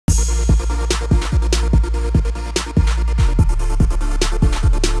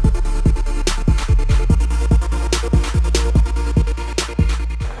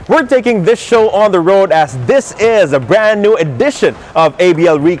We're taking this show on the road as this is a brand new edition of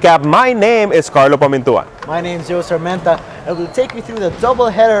ABL Recap. My name is Carlo Pamintuan. My name is Joe Sarmenta, and we'll take you through the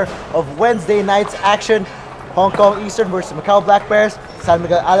doubleheader of Wednesday night's action. Hong Kong Eastern versus Macau Black Bears, San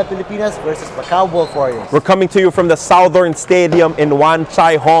Miguel Alab Pilipinas versus Macau Wolf Warriors. We're coming to you from the Southern Stadium in Wan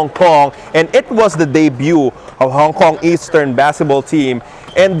Chai, Hong Kong, and it was the debut of Hong Kong Eastern basketball team.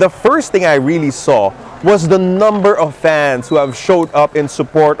 And the first thing I really saw was the number of fans who have showed up in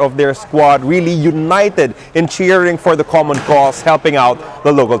support of their squad, really united in cheering for the common cause, helping out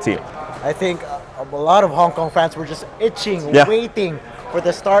the local team. I think a lot of Hong Kong fans were just itching, waiting for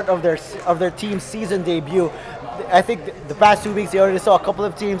the start of their team's season debut. I think the past 2 weeks they already saw a couple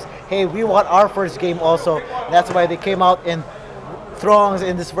of teams, hey, we want our first game also. That's why they came out in throngs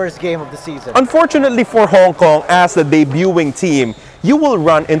in this first game of the season. Unfortunately for Hong Kong, as the debuting team, you will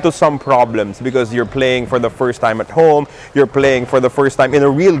run into some problems because you're playing for the first time at home, you're playing for the first time in a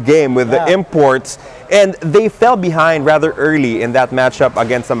real game with the imports, and they fell behind rather early in that matchup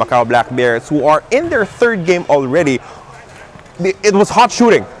against the Macau Black Bears, who are in their third game already. It was hot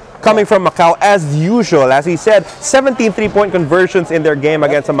shooting coming from Macau as usual. As he said, 17 three-point conversions in their game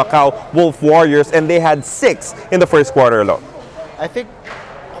against the Macau Wolf Warriors, and they had 6 in the first quarter alone. I think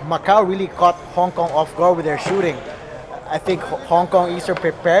Macau really caught Hong Kong off guard with their shooting. I think Hong Kong Eastern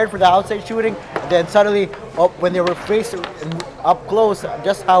prepared for the outside shooting, and then suddenly when they were faced up close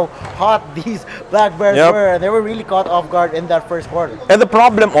just how hot these Black Bears were, and they were really caught off guard in that first quarter. And the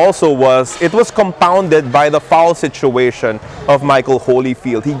problem also was it was compounded by the foul situation of Michael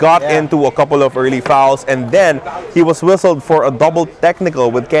Holyfield. He got into a couple of early fouls, and then he was whistled for a double technical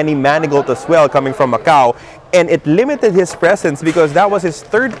with Kenny Manigault as well coming from Macau. And it limited his presence because that was his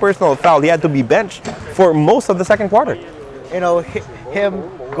third personal foul. He had to be benched for most of the second quarter. You know, him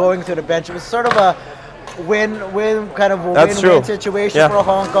going to the bench, it was sort of a win-win kind of a win-win situation for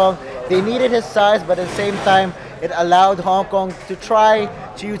Hong Kong. They needed his size, but at the same time, it allowed Hong Kong to try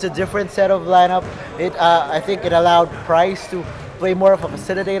to use a different set of lineup. I think it allowed Price to play more of a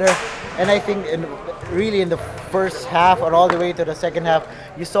facilitator. And I think really in the first half or all the way to the second half,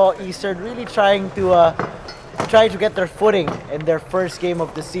 you saw Eastern really trying to get their footing in their first game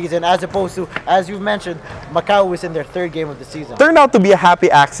of the season, as opposed to, as you've mentioned, Macau was in their third game of the season. Turned out to be a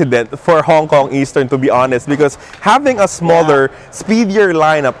happy accident for Hong Kong Eastern, to be honest, because having a smaller, speedier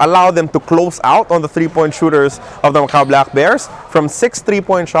lineup allowed them to close out on the three-point shooters of the Macau Black Bears from 6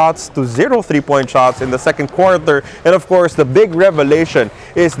 three-point shots to 0 three-point shots in the second quarter. And of course, the big revelation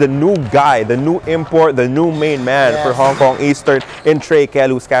is the new guy, the new import, the new main man for Hong Kong Eastern in Trey Kell,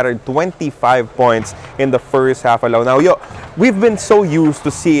 who scattered 25 points in the first half alone. Now, we've been so used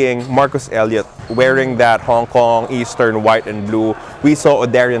to seeing Marcus Elliott wearing that Hong Kong Eastern white and blue. We saw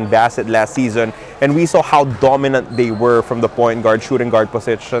O'Darian Bassett last season, and we saw how dominant they were from the point guard, shooting guard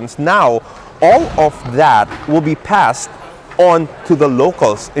positions. Now, all of that will be passed on to the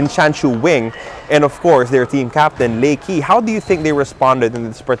locals in Chan Chu Wing, and of course, their team captain, Lei Ki. How do you think they responded in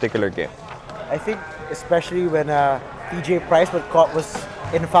this particular game? I think especially when TJ Price was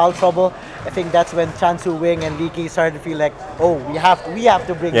in foul trouble, I think that's when Chan Chu Wing and Lei Ki started to feel like, oh, we have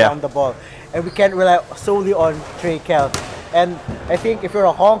to bring down the ball, and we can't rely solely on Trey Kell. And I think if you're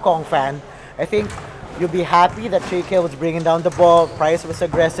a Hong Kong fan, I think you'll be happy that Trey Kell was bringing down the ball, Price was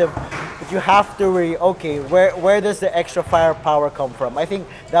aggressive, but you have to worry, okay, where does the extra firepower come from? I think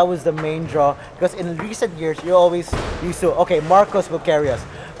that was the main draw, because in recent years, you always used to, okay, Marcos will carry us.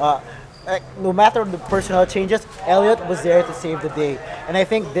 No matter the personnel changes, Elliott was there to save the day. And I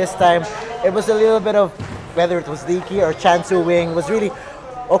think this time, it was a little bit of, whether it was Lei Ki or Chan Chu Wing, was really,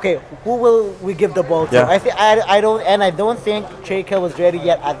 okay, who will we give the ball to? I don't think Trey Kell was ready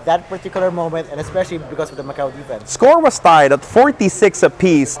yet at that particular moment, and especially because of the Macau defense. Score was tied at 46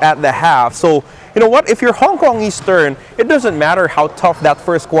 apiece at the half. So, you know what? If you're Hong Kong Eastern, it doesn't matter how tough that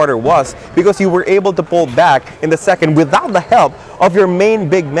first quarter was, because you were able to pull back in the second without the help of your main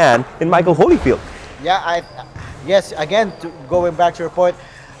big man in Michael Holyfield. Yeah, yes, again, going back to your point,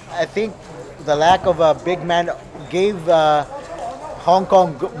 I think the lack of a big man gave Hong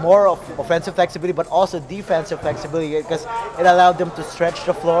Kong more of offensive flexibility, but also defensive flexibility, because it allowed them to stretch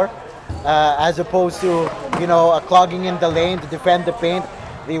the floor as opposed to, clogging in the lane to defend the paint.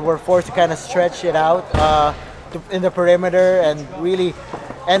 They were forced to kind of stretch it out in the perimeter, and really,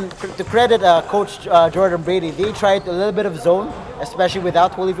 and to credit Coach Jordan Brady, they tried a little bit of zone, especially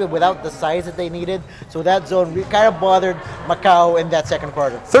without Holyfield, without the size that they needed. So that zone kind of bothered Macau in that second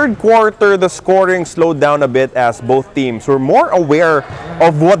quarter. Third quarter, the scoring slowed down a bit as both teams were more aware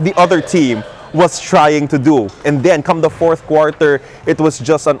of what the other team was trying to do. And then come the fourth quarter, it was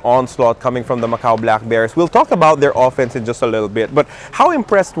just an onslaught coming from the Macau Black Bears. We'll talk about their offense in just a little bit, but how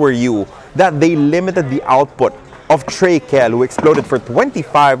impressed were you that they limited the output of Trey Kell, who exploded for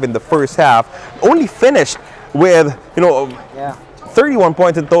 25 in the first half, only finished with, 31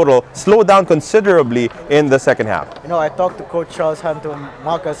 points in total, slowed down considerably in the second half. I talked to Coach Charles Hanto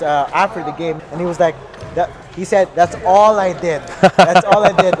Marcus after the game, and he was like, he said, that's all I did. That's all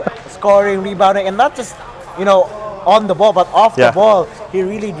I did. Scoring, rebounding, and not just, on the ball, but off the ball. He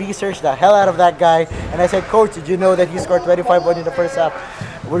really researched the hell out of that guy. And I said, Coach, did you know that he scored 25 points in the first half?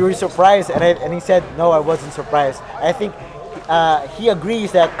 Were you surprised? And he said, no, I wasn't surprised. I think he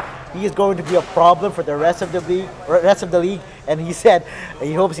agrees that he is going to be a problem for the rest of the league, and he said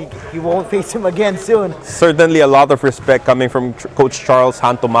he hopes he won't face him again soon. Certainly a lot of respect coming from Coach Charles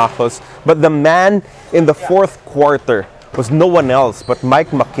Hantomacos, but the man in the fourth quarter was no one else but Mike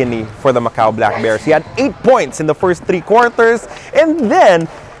McKinney for the Macau Black Bears. He had 8 points in the first 3 quarters and then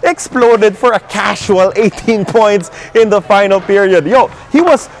exploded for a casual 18 points in the final period. He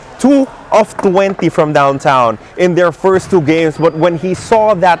was 2 of 20 from downtown in their first 2 games, but when he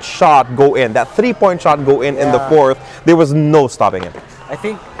saw that shot go in, that 3-point shot go in the fourth, there was no stopping him. I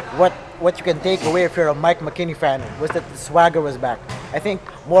think what you can take away if you're a Mike McKinney fan was that the swagger was back. I think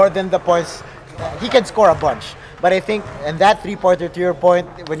more than the points, he can score a bunch, but I think in that 3-pointer, to your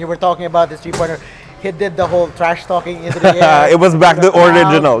point, when you were talking about this 3-pointer, he did the whole trash talking into the air. It was back to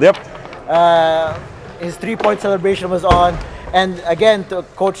original. Yep. His 3-point celebration was on. And again,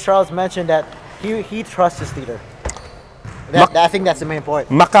 Coach Charles mentioned that he trusts his leader. I think that's the main point.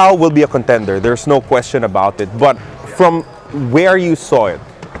 Macau will be a contender. There's no question about it. But from where you saw it,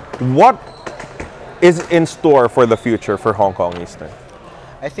 what is in store for the future for Hong Kong Eastern?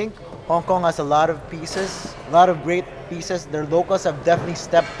 I think Hong Kong has a lot of pieces, a lot of great pieces. Their locals have definitely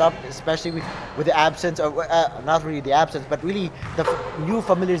stepped up, especially with the absence, or not really the absence, but really the new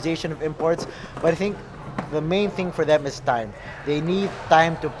familiarization of imports. But I think the main thing for them is time. They need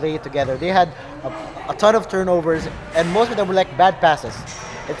time to play together. They had a ton of turnovers, and most of them were like bad passes.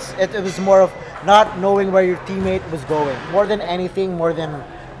 It was more of not knowing where your teammate was going. More than anything, more than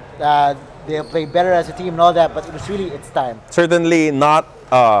they'll play better as a team and all that, but it's time. Certainly not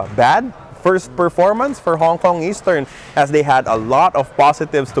bad first performance for Hong Kong Eastern, as they had a lot of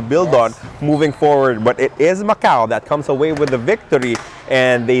positives to build on moving forward. But it is Macau that comes away with the victory,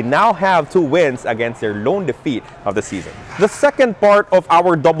 and they now have 2 wins against their lone defeat of the season. The second part of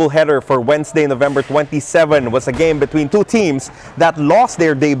our doubleheader for Wednesday, November 27 was a game between 2 teams that lost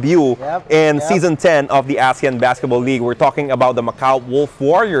their debut in Season 10 of the ASEAN Basketball League. We're talking about the Macau Wolf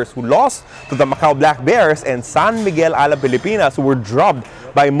Warriors, who lost to the Macau Black Bears, and San Miguel Alab Pilipinas, who were dropped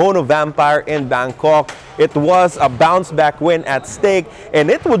by Mono Vampire in Bangkok. It was a bounce-back win at stake, and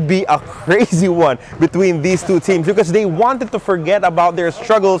it would be a crazy one between these 2 teams because they wanted to forget about their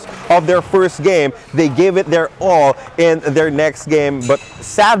struggles of their first game. They gave it their all in their next game, but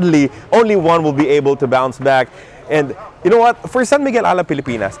sadly, only one will be able to bounce back. And you know what? For San Miguel Alab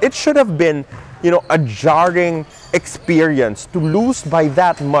Pilipinas, it should have been, a jarring experience to lose by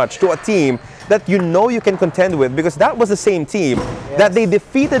that much to a team that you can contend with, because that was the same team that they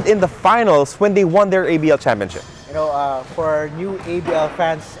defeated in the finals when they won their ABL championship. For our new ABL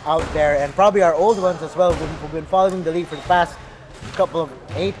fans out there, and probably our old ones as well, who've been following the league for the past couple of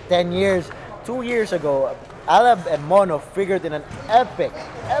 8-10 years, 2 years ago, Alab and Mono figured in an epic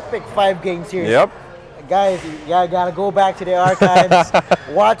 5-game series. Yep. Guys, you gotta go back to the archives,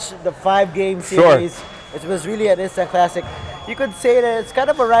 watch the 5-game series. Sure. It was really an instant classic. You could say that it's kind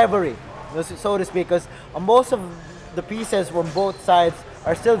of a rivalry, so to speak, because most of the pieces from both sides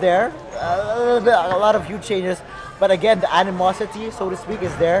are still there. A lot of huge changes, but again, the animosity, so to speak,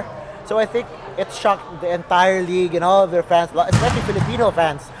 is there. So I think it shocked the entire league and all of their fans, especially Filipino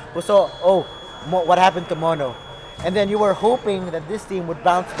fans, who saw, what happened to Mono, and then you were hoping that this team would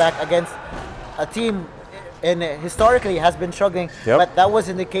bounce back against a team and historically has been struggling, but that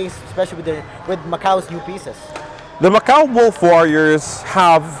wasn't the case, especially with Macau's new pieces. The Macau Wolf Warriors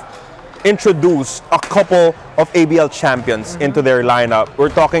have introduced a couple of ABL champions into their lineup. We're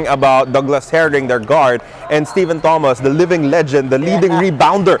talking about Douglas Herring, their guard, and Stephen Thomas, the living legend, the leading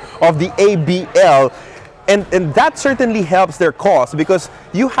rebounder of the ABL. And that certainly helps their cause, because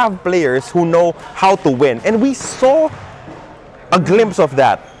you have players who know how to win. And we saw a glimpse of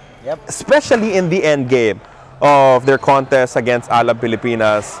that, especially in the end game of their contest against Alab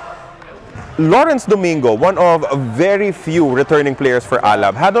Pilipinas. Lawrence Domingo, one of very few returning players for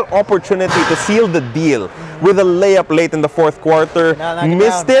Alab, had an opportunity to seal the deal with a layup late in the fourth quarter. He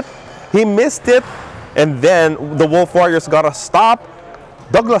missed it, and then the Wolf Warriors got a stop.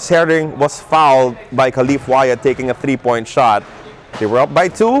 Douglas Herring was fouled by Khalif Wyatt taking a three-point shot. They were up by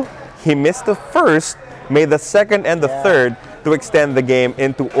 2. He missed the first, made the second and the third to extend the game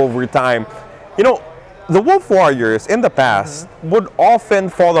into overtime. You know, the Wolf Warriors in the past would often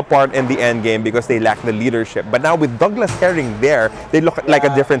fall apart in the end game because they lack the leadership. But now with Douglas Herring there, they look like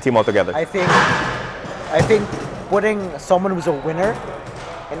a different team altogether. I think putting someone who's a winner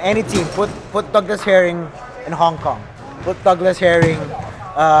in any team, put Douglas Herring in Hong Kong, put Douglas Herring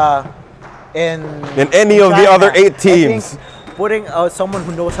in any of the other 8 teams. I think putting someone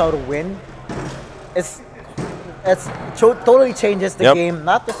who knows how to win totally changes the game,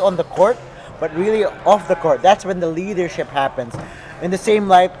 not just on the court, but really off the court. That's when the leadership happens. In the same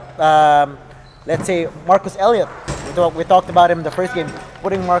light, let's say Marcus Elliott. We talked about him in the first game.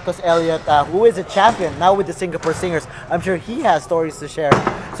 Putting Marcus Elliott, who is a champion now with the Singapore Singers, I'm sure he has stories to share.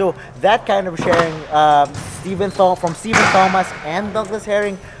 So that kind of sharing, from Stephen Thomas and Douglas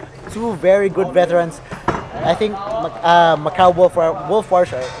Herring, 2 very good veterans. I think Macau Wolf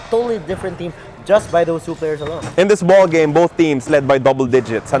Warriors are a totally different team just by those 2 players alone. In this ball game, both teams led by double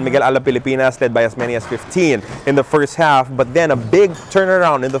digits. San Miguel Alab Pilipinas led by as many as 15 in the first half, but then a big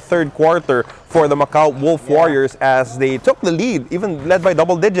turnaround in the third quarter for the Macau Wolf Warriors as they took the lead, even led by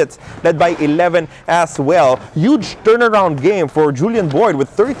double digits, led by 11 as well. Huge turnaround game for Julian Boyd with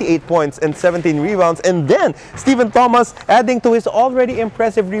 38 points and 17 rebounds, and then Stephen Thomas adding to his already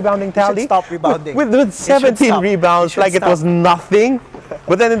impressive rebounding tally. Stop rebounding. With 17 rebounds like it was nothing.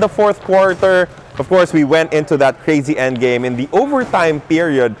 But then in the fourth quarter, of course, we went into that crazy end game. In the overtime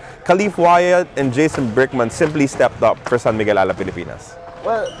period, Khalif Wyatt and Jason Brickman simply stepped up for San Miguel Alab Pilipinas.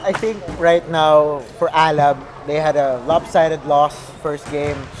 Well, I think right now for Alab, they had a lopsided loss first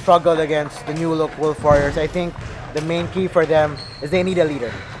game, struggled against the new look Wolf Warriors. I think the main key for them is they need a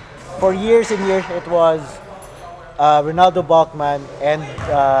leader. For years and years, it was Ronaldo Balkman and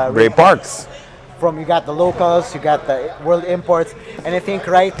Ray Parks. You got the locals, you got the world imports, and I think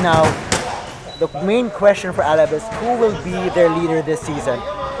right now the main question for Alab is who will be their leader this season.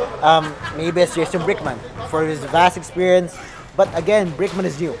 Maybe it's Jason Brickman for his vast experience, but again, Brickman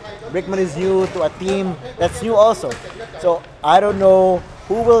is new. Brickman is new to a team that's new also. So I don't know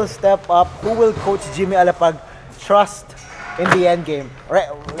who will step up, who will Coach Jimmy Alapag trust in the end game. Right,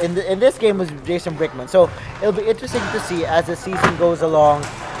 in this game was Jason Brickman. So it'll be interesting to see as the season goes along.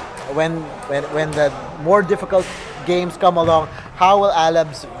 When the more difficult games come along, how will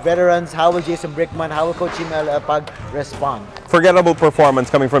Alab's veterans, how will Jason Brickman, how will Coach Jimmy Alapag respond? Forgettable performance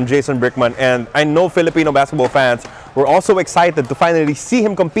coming from Jason Brickman, and I know Filipino basketball fans were also excited to finally see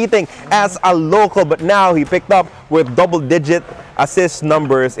him competing as a local, but now he picked up with double-digit assist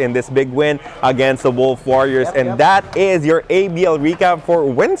numbers in this big win against the Wolf Warriors. That is your ABL recap for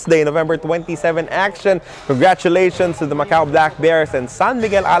Wednesday, November 27 action. Congratulations to the Macau Black Bears and San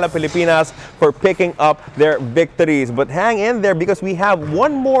Miguel Alab Pilipinas for picking up their victories. But hang in there because we have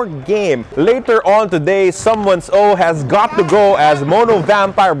one more game. Later on today, someone's O has got to go as Mono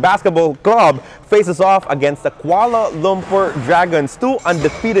Vampire Basketball Club faces off against the Kuala Lumpur Dragons. 2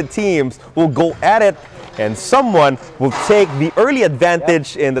 undefeated teams will go at it, and someone will take the early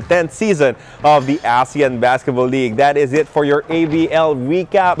advantage in the 10th season of the ASEAN Basketball League. That is it for your ABL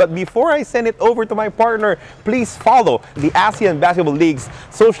recap. But before I send it over to my partner, please follow the ASEAN Basketball League's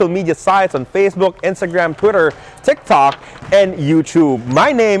social media sites on Facebook, Instagram, Twitter, TikTok, and YouTube.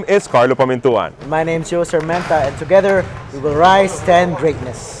 My name is Carlo Pamintuan. My name is Joe Sarmenta, and together we will rise, stand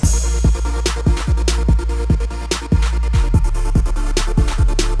greatness.